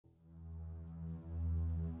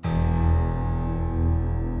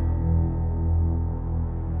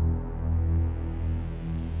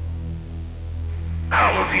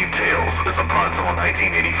is a Podzone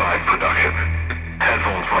 1985 production.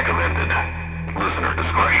 Headphones recommended. Listener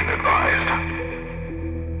discretion advised.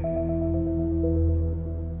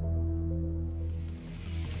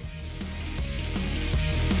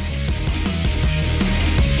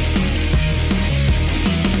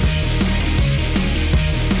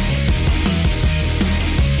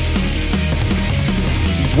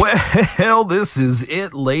 Well, this is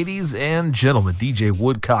it, ladies and gentlemen. DJ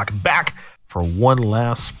Woodcock back for one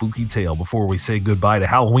last spooky tale before we say goodbye to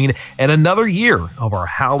Halloween and another year of our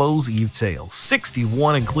Hallows Eve tales.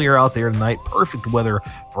 61 and clear out there tonight. Perfect weather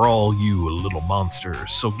for all you little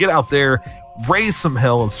monsters. So get out there, raise some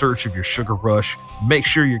hell in search of your sugar rush. Make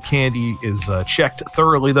sure your candy is checked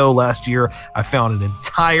thoroughly, though. Last year, I found an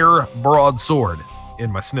entire broadsword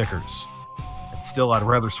in my Snickers. Still, I'd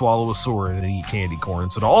rather swallow a sword than eat candy corn.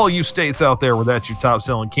 So to all you states out there where that's your top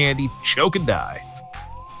selling candy, choke and die.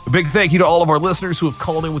 A big thank you to all of our listeners who have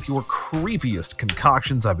called in with your creepiest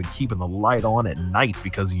concoctions. I've been keeping the light on at night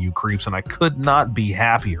because of you creeps, and I could not be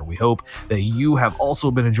happier. We hope that you have also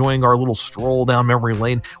been enjoying our little stroll down memory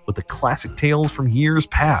lane with the classic tales from years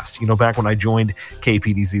past. You know, back when I joined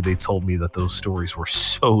KPDZ, they told me that those stories were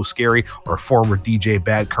so scary. Our former DJ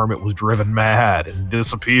Bad Kermit was driven mad and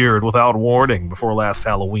disappeared without warning before last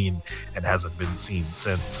Halloween and hasn't been seen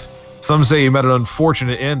since. Some say he met an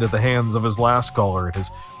unfortunate end at the hands of his last caller, and his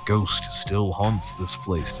ghost still haunts this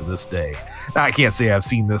place to this day. Now, I can't say I've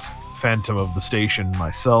seen this phantom of the station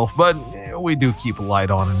myself, but we do keep a light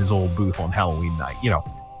on in his old booth on Halloween night, you know,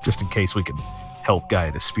 just in case we can help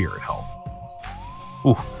guide his spirit home.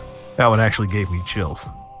 Ooh, that one actually gave me chills.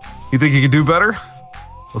 You think you can do better?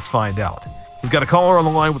 Let's find out. We've got a caller on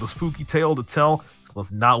the line with a spooky tale to tell, so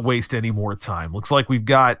let's not waste any more time. Looks like we've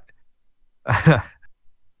got...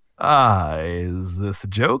 is this a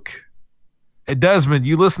joke? Hey, Desmond,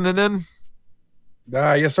 you listening in?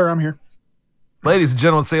 Yes, sir, I'm here. Ladies and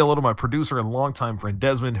gentlemen, say hello to my producer and longtime friend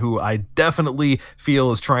Desmond, who I definitely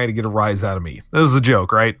feel is trying to get a rise out of me. This is a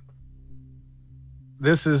joke, right?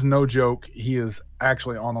 This is no joke. He is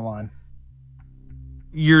actually on the line.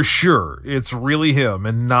 You're sure it's really him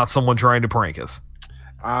and not someone trying to prank us?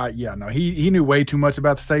 Yeah, no, he knew way too much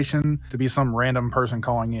about the station to be some random person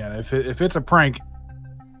calling in. If it's a prank,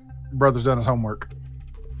 brother's done his homework.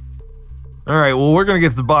 All right, well, we're going to get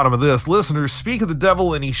to the bottom of this. Listeners, speak of the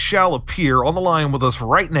devil and he shall appear. On the line with us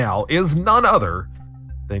right now is none other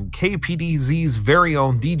than KPDZ's very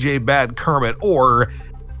own DJ Bad Kermit, or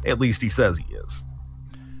at least he says he is.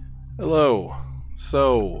 Hello.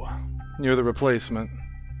 So, you're the replacement.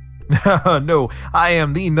 No, I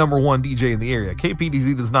am the number one DJ in the area.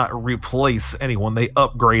 KPDZ does not replace anyone. They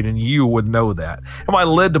upgrade, and you would know that. Am I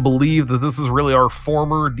led to believe that this is really our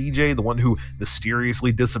former DJ, the one who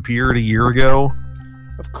mysteriously disappeared a year ago?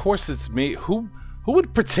 Of course it's me. Who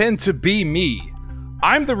would pretend to be me?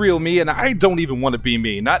 I'm the real me, and I don't even want to be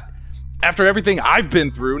me. Not after everything I've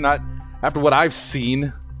been through, not after what I've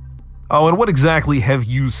seen. Oh, and what exactly have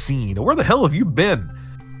you seen? Where the hell have you been?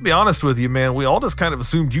 To be honest with you, man, we all just kind of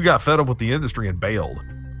assumed you got fed up with the industry and bailed.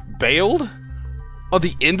 Bailed? Oh,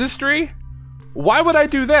 the industry? Why would I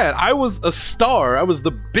do that? I was a star. I was the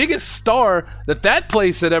biggest star that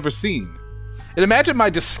place had ever seen. And imagine my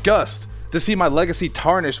disgust to see my legacy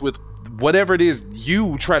tarnished with whatever it is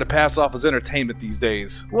you try to pass off as entertainment these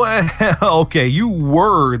days. Well, okay, you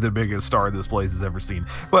were the biggest star this place has ever seen.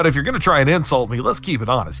 But if you're going to try and insult me, let's keep it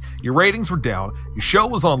honest. Your ratings were down, your show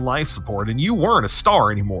was on life support, and you weren't a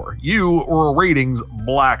star anymore. You were a ratings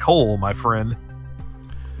black hole, my friend.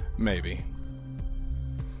 Maybe.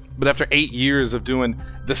 But after 8 years of doing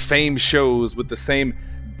the same shows with the same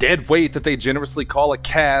dead weight that they generously call a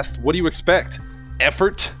cast, what do you expect?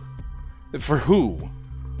 Effort? For who?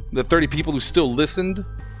 The 30 people who still listened?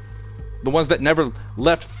 The ones that never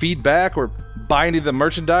left feedback or buy any of the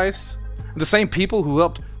merchandise? The same people who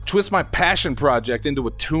helped twist my passion project into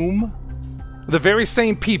a tomb? The very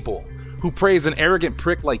same people who praise an arrogant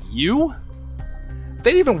prick like you?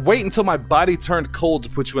 They didn't even wait until my body turned cold to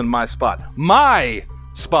put you in my spot. My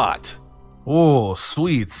spot! Oh,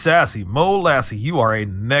 sweet, sassy Mo Lassie, you are a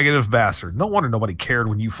negative bastard. No wonder nobody cared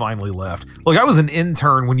when you finally left. Look, I was an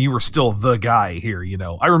intern when you were still the guy here, you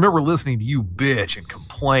know. I remember listening to you bitch and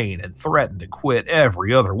complain and threaten to quit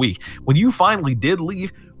every other week. When you finally did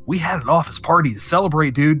leave, we had an office party to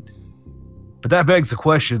celebrate, dude. But that begs the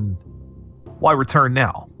question, why return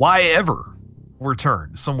now? Why ever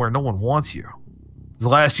return to somewhere no one wants you? Has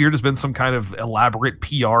last year just been some kind of elaborate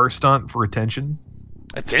PR stunt for attention?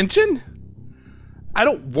 Attention? I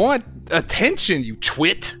don't want attention, you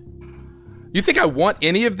twit. You think I want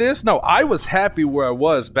any of this? No, I was happy where I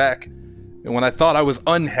was back when I thought I was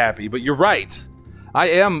unhappy, but you're right. I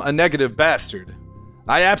am a negative bastard.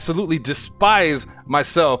 I absolutely despise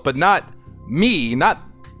myself, but not me, not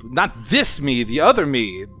this me, the other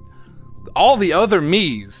me. All the other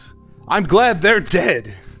me's. I'm glad they're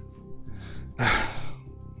dead.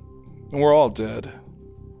 And we're all dead.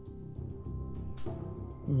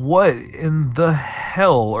 What in the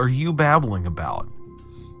hell are you babbling about?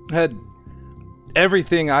 I had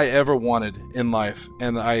everything I ever wanted in life,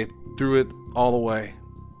 and I threw it all away.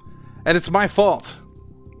 And it's my fault.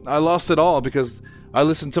 I lost it all because I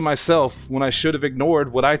listened to myself when I should have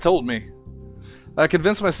ignored what I told me. I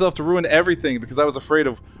convinced myself to ruin everything because I was afraid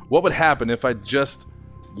of what would happen if I just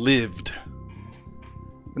lived.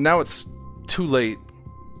 And now it's too late.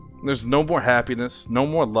 There's no more happiness, no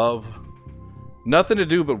more love. Nothing to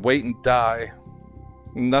do but wait and die.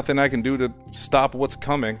 Nothing I can do to stop what's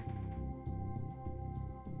coming.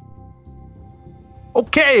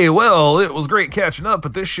 Okay, well, it was great catching up,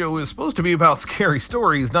 but this show is supposed to be about scary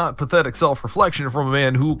stories, not pathetic self-reflection from a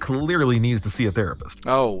man who clearly needs to see a therapist.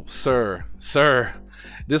 Oh, sir,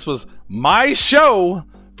 this was my show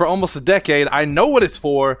for almost a decade. I know what it's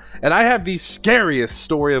for, and I have the scariest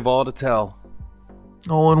story of all to tell.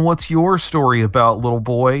 Oh, and what's your story about, little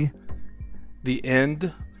boy? The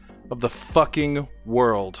end of the fucking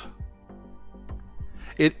world.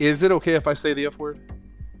 Is it okay if I say the F word?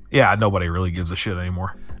 Yeah, nobody really gives a shit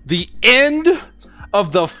anymore. The end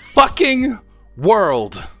of the fucking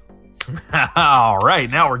world. All right,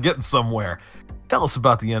 now we're getting somewhere. Tell us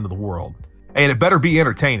about the end of the world. And it better be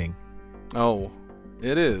entertaining. Oh,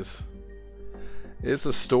 it is. It's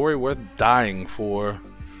a story worth dying for.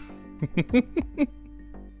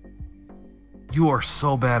 You are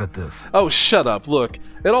so bad at this. Oh, shut up. Look,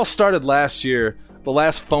 it all started last year, the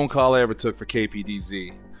last phone call I ever took for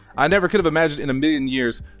KPDZ. I never could have imagined in a million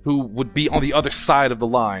years who would be on the other side of the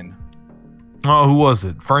line. Oh, who was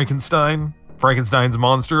it? Frankenstein? Frankenstein's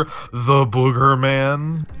monster? The Booger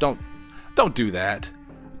Man? Don't do that.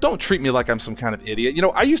 Don't treat me like I'm some kind of idiot. You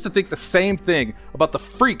know, I used to think the same thing about the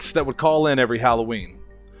freaks that would call in every Halloween.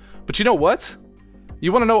 But you know what?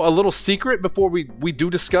 You want to know a little secret before we do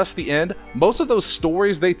discuss the end? Most of those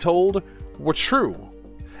stories they told were true.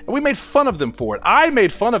 And we made fun of them for it. I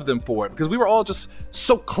made fun of them for it because we were all just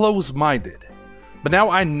so close-minded. But now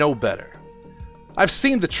I know better. I've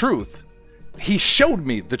seen the truth. He showed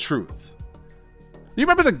me the truth. You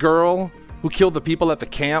remember the girl who killed the people at the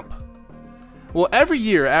camp? Well, every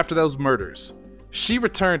year after those murders, she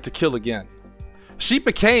returned to kill again. She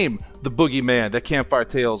became the boogeyman that Campfire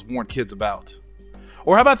Tales warned kids about.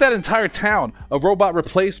 Or how about that entire town of robot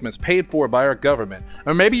replacements paid for by our government?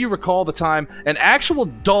 Or maybe you recall the time an actual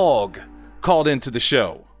dog called into the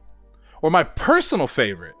show. Or my personal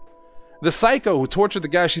favorite, the psycho who tortured the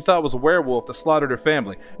guy she thought was a werewolf that slaughtered her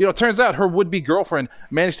family. You know, it turns out her would-be girlfriend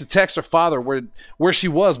managed to text her father where she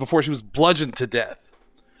was before she was bludgeoned to death.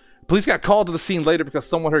 Police got called to the scene later because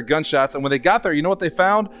someone heard gunshots, and when they got there, you know what they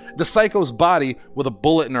found? The psycho's body with a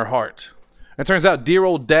bullet in her heart. And it turns out dear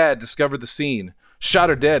old dad discovered the scene, shot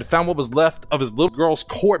her dead, found what was left of his little girl's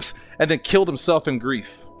corpse, and then killed himself in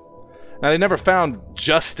grief. Now, they never found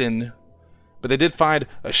Justin, but they did find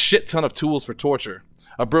a shit ton of tools for torture,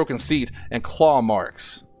 a broken seat, and claw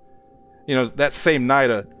marks. You know, that same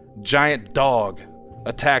night, a giant dog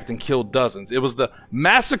attacked and killed dozens. It was the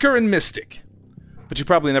massacre in Mystic. But you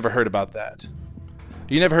probably never heard about that.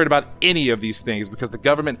 You never heard about any of these things because the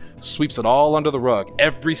government sweeps it all under the rug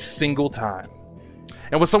every single time.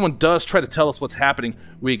 And when someone does try to tell us what's happening,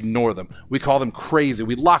 we ignore them. We call them crazy.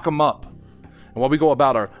 We lock them up. And while we go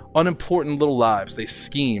about our unimportant little lives, they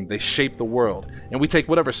scheme, they shape the world, and we take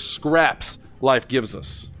whatever scraps life gives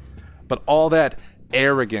us. But all that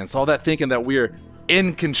arrogance, all that thinking that we're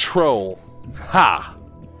in control,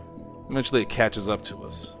 eventually it catches up to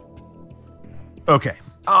us. Okay,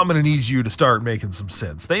 I'm gonna need you to start making some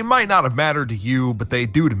sense. They might not have mattered to you, but they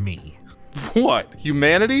do to me. What?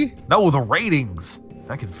 Humanity? No, the ratings.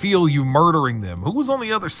 I can feel you murdering them. Who was on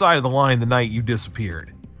the other side of the line the night you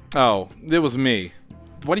disappeared? Oh, it was me.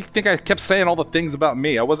 Why do you think I kept saying all the things about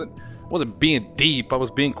me? I wasn't being deep. I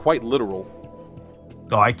was being quite literal.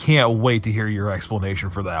 Oh, I can't wait to hear your explanation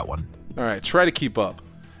for that one. All right, try to keep up.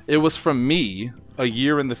 It was from me a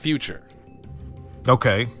year in the future.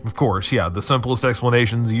 Okay, of course, yeah, the simplest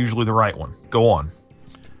explanation is usually the right one. Go on.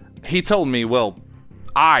 He told me,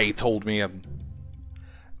 I told me.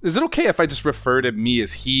 Is it okay if I just refer to me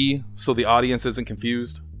as he so the audience isn't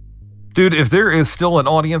confused? Dude, if there is still an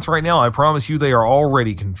audience right now, I promise you they are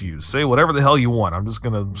already confused. Say whatever the hell you want. I'm just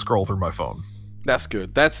going to scroll through my phone. That's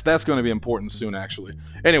good. That's going to be important soon, actually.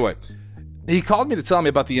 Anyway, he called me to tell me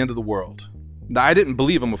about the end of the world. Now, I didn't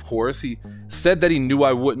believe him, of course. He said that he knew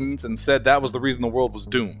I wouldn't, and said that was the reason the world was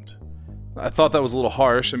doomed. I thought that was a little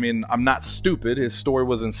harsh. I mean, I'm not stupid. His story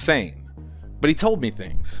was insane. But he told me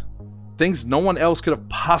things. Things no one else could have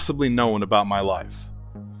possibly known about my life.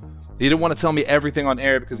 He didn't want to tell me everything on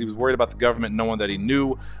air because he was worried about the government knowing that he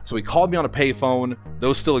knew. So he called me on a payphone.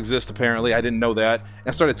 Those still exist, apparently. I didn't know that.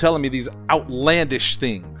 And started telling me these outlandish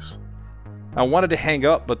things. I wanted to hang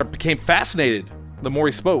up, but I became fascinated the more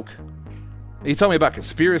he spoke. He told me about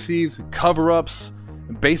conspiracies, cover-ups,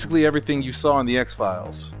 and basically everything you saw in the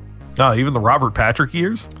X-Files. Oh, even the Robert Patrick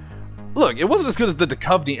years? Look, it wasn't as good as the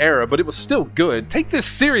Duchovny era, but it was still good. Take this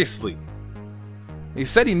seriously. He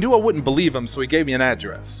said he knew I wouldn't believe him, so he gave me an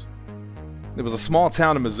address. It was a small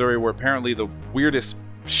town in Missouri where apparently the weirdest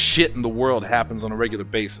shit in the world happens on a regular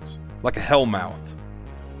basis, like a hellmouth.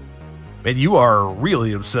 Man, you are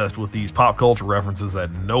really obsessed with these pop culture references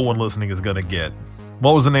that no one listening is going to get.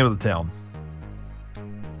 What was the name of the town?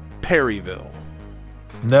 Perryville.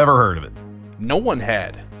 Never heard of it. No one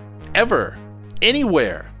had. Ever.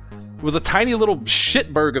 Anywhere. It was a tiny little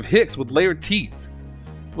shitberg of hicks with layered teeth.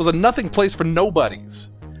 It was a nothing place for nobodies.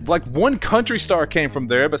 Like one country star came from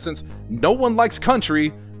there, but since no one likes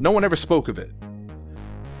country, no one ever spoke of it.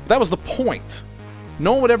 That was the point.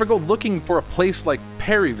 No one would ever go looking for a place like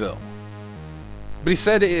Perryville. But he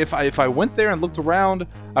said if I went there and looked around,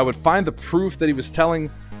 I would find the proof that he was telling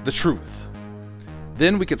the truth.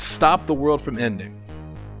 Then we could stop the world from ending.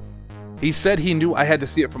 He said he knew I had to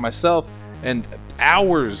see it for myself, and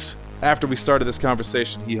hours after we started this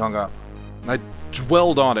conversation, he hung up. I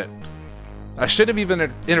dwelled on it. I should have even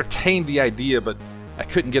entertained the idea, but I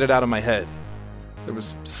couldn't get it out of my head. There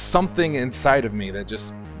was something inside of me that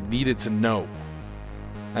just needed to know.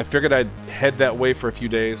 I figured I'd head that way for a few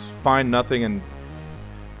days, find nothing, and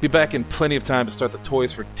be back in plenty of time to start the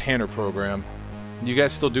Toys for Tanner program. You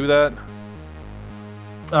guys still do that?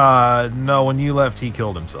 No, when you left, he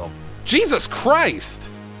killed himself. Jesus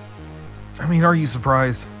Christ! I mean, are you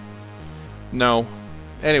surprised? No.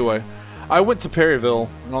 Anyway, I went to Perryville,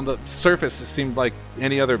 and on the surface it seemed like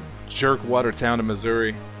any other jerkwater town in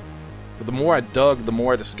Missouri. But the more I dug, the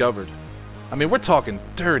more I discovered. I mean, we're talking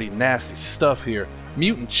dirty, nasty stuff here.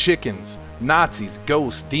 Mutant chickens, Nazis,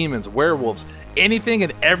 ghosts, demons, werewolves, anything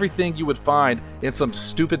and everything you would find in some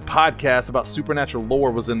stupid podcast about supernatural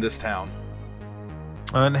lore was in this town.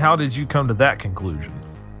 And how did you come to that conclusion?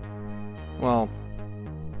 Well,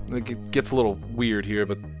 it gets a little weird here,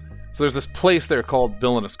 but so there's this place there called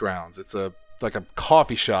Villainous Grounds. It's like a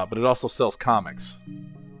coffee shop, but it also sells comics.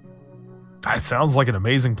 That sounds like an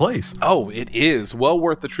amazing place. Oh, it is. Well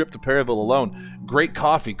worth the trip to Perryville alone. Great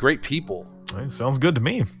coffee, great people. It sounds good to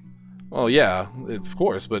me. Well, yeah, of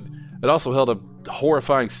course, but it also held a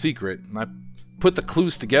horrifying secret, and I put the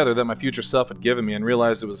clues together that my future self had given me and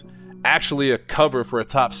realized it was actually a cover for a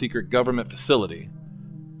top-secret government facility.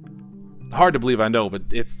 Hard to believe, I know, but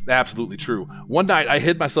it's absolutely true. One night, I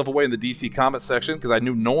hid myself away in the DC Comics section because I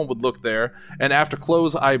knew no one would look there, and after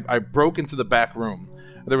close, I broke into the back room.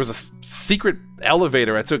 There was a secret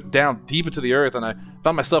elevator I took down deep into the earth, and I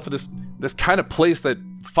found myself in this kind of place that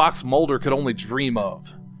Fox Mulder could only dream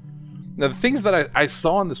of. Now, the things that I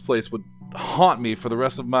saw in this place would haunt me for the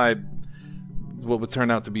rest of my, what would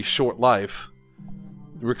turn out to be short life.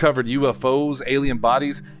 Recovered UFOs, alien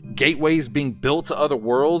bodies, gateways being built to other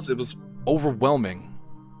worlds. It was overwhelming.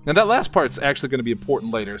 And that last part's actually going to be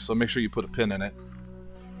important later, so make sure you put a pin in it.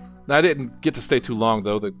 Now, I didn't get to stay too long,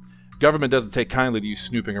 though. The government doesn't take kindly to you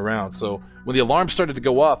snooping around, so when the alarm started to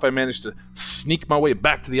go off, I managed to sneak my way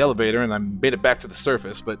back to the elevator, and I made it back to the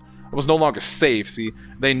surface, but I was no longer safe. See,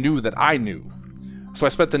 they knew that I knew. So I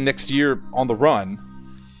spent the next year on the run.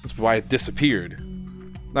 That's why I disappeared.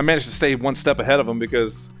 I managed to stay one step ahead of them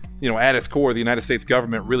because, at its core, the United States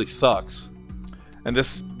government really sucks. And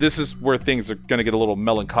this is where things are going to get a little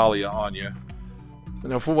melancholia on you.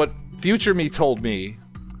 For what future me told me,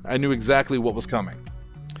 I knew exactly what was coming.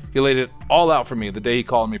 He laid it all out for me the day he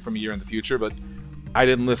called me from a year in the future, but I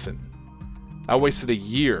didn't listen. I wasted a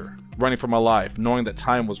year running for my life, knowing that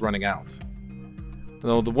time was running out.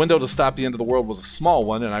 The window to stop the end of the world was a small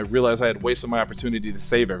one, and I realized I had wasted my opportunity to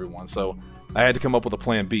save everyone, so I had to come up with a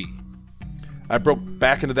plan B. I broke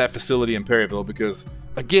back into that facility in Perryville because,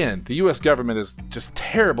 again, the US government is just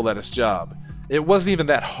terrible at its job. It wasn't even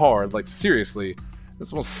that hard, seriously.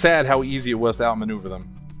 It's almost sad how easy it was to outmaneuver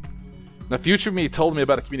them. Now, future me told me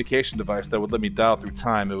about a communication device that would let me dial through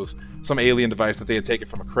time. It was some alien device that they had taken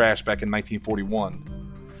from a crash back in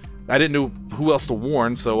 1941. I didn't know who else to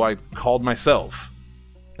warn, so I called myself.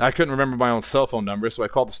 I couldn't remember my own cell phone number, so I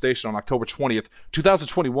called the station on October 20th,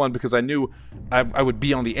 2021, because I knew I would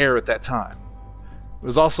be on the air at that time. It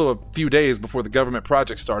was also a few days before the government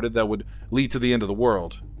project started that would lead to the end of the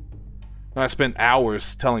world. I spent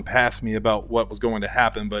hours telling past me about what was going to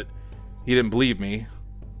happen, but he didn't believe me.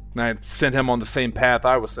 And I sent him on the same path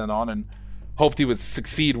I was sent on and hoped he would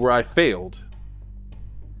succeed where I failed.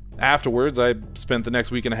 Afterwards, I spent the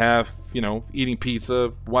next week and a half, eating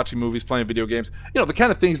pizza, watching movies, playing video games. The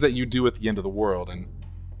kind of things that you do at the end of the world. And,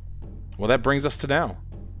 well, that brings us to now.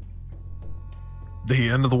 The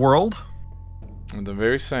end of the world? And the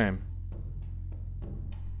very same.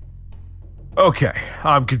 Okay,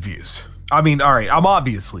 I'm confused. I mean, all right, I'm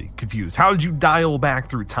obviously confused. How did you dial back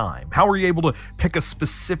through time? How were you able to pick a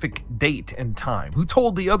specific date and time? Who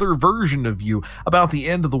told the other version of you about the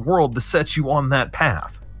end of the world to set you on that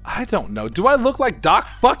path? I don't know. Do I look like Doc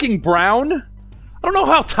fucking Brown? I don't know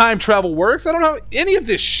how time travel works. I don't know how any of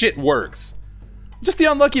this shit works. I'm just the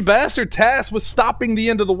unlucky bastard tasked with stopping the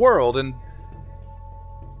end of the world, and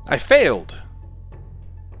I failed.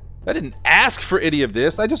 I didn't ask for any of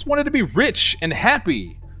this. I just wanted to be rich and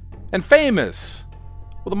happy and famous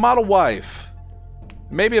with a model wife,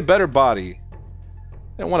 maybe a better body.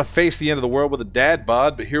 I didn't want to face the end of the world with a dad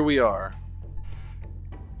bod, but here we are.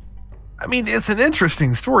 I mean, it's an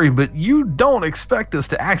interesting story, but you don't expect us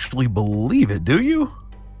to actually believe it, do you?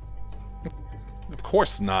 Of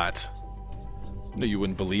course not. No, you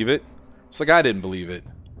wouldn't believe it. Just like I didn't believe it.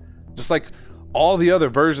 Just like all the other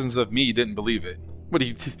versions of me didn't believe it. What do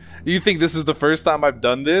you think this is the first time I've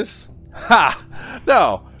done this? Ha!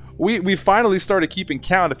 No. We finally started keeping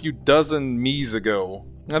count a few dozen me's ago.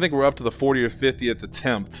 I think we're up to the 40 or 50th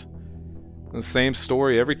attempt. The same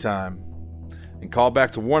story every time. And call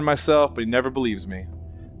back to warn myself, but he never believes me.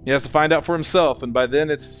 He has to find out for himself, and by then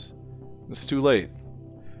it's too late.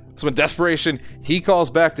 So in desperation, he calls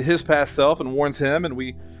back to his past self and warns him, and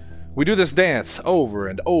we do this dance over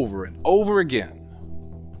and over and over again.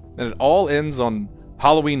 And it all ends on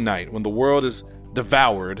Halloween night when the world is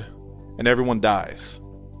devoured and everyone dies.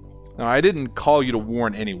 Now, I didn't call you to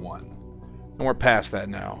warn anyone, and we're past that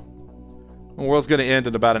now. The world's going to end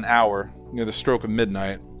in about an hour, near the stroke of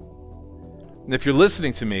midnight. And if you're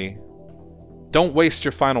listening to me, don't waste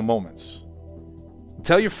your final moments.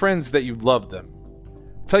 Tell your friends that you love them.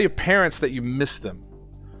 Tell your parents that you miss them.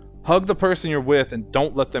 Hug the person you're with and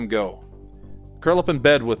don't let them go. Curl up in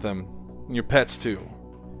bed with them, and your pets too.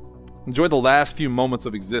 Enjoy the last few moments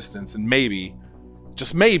of existence, and maybe,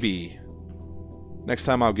 just maybe, next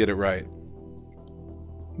time I'll get it right.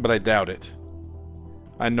 But I doubt it.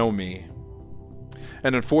 I know me.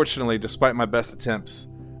 And unfortunately, despite my best attempts,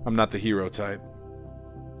 I'm not the hero type.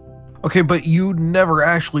 Okay, but you never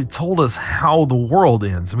actually told us how the world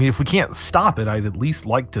ends. I mean, if we can't stop it, I'd at least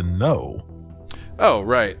like to know. Oh,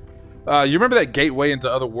 right. You remember that gateway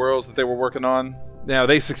into other worlds that they were working on? Now,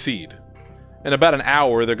 they succeed. In about an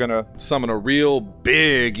hour, they're gonna summon a real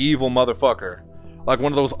big evil motherfucker. Like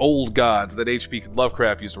one of those old gods that H.P.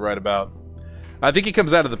 Lovecraft used to write about. I think he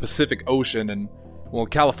comes out of the Pacific Ocean, and, well,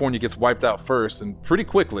 California gets wiped out first, and pretty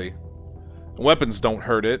quickly. Weapons don't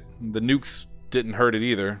hurt it. The nukes didn't hurt it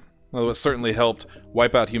either. Although it certainly helped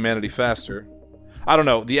wipe out humanity faster. I don't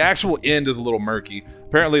know. The actual end is a little murky.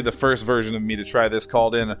 Apparently the first version of me to try this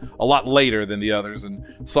called in a lot later than the others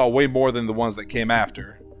and saw way more than the ones that came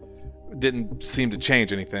after. It didn't seem to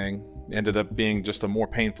change anything. Ended up being just a more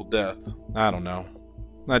painful death. I don't know.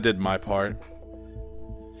 I did my part.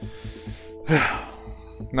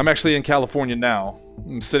 I'm actually in California now.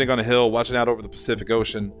 I'm sitting on a hill watching out over the Pacific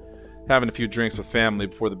Ocean, having a few drinks with family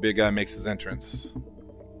before the big guy makes his entrance.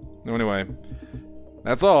 Anyway,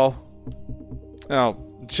 that's all. Now,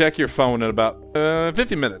 check your phone in about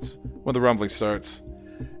 50 minutes when the rumbling starts.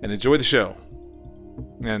 And enjoy the show.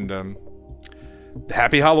 And,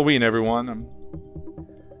 happy Halloween, everyone. I'm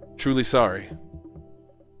truly sorry.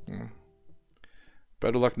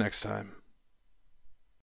 Better luck next time.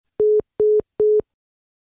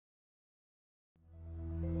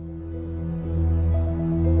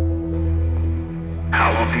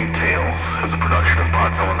 Halloween Tales is a production of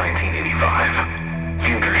Podzilla 1985.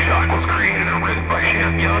 Future Shock was created and written by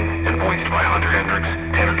Shannon Young and voiced by Hunter Hendricks,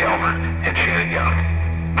 Tanner Calvert, and Shannon Young.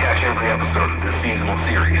 Catch every episode of this seasonal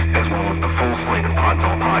series, as well as the full slate of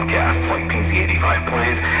Podzilla podcasts like PC85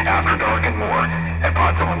 Plays, After Dark, and more at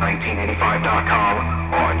Podzilla1985.com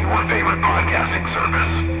or on your favorite podcasting service.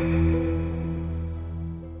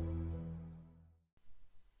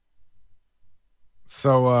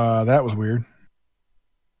 So, that was weird.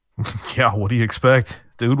 Yeah, what do you expect?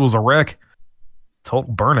 Dude was a wreck.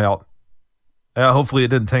 Total burnout. Yeah, hopefully it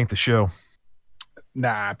didn't tank the show.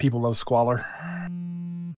 Nah, people love squalor.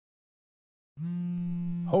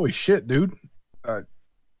 Holy shit, dude.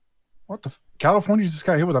 What the... California just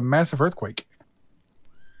got hit with a massive earthquake.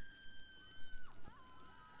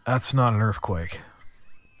 That's not an earthquake.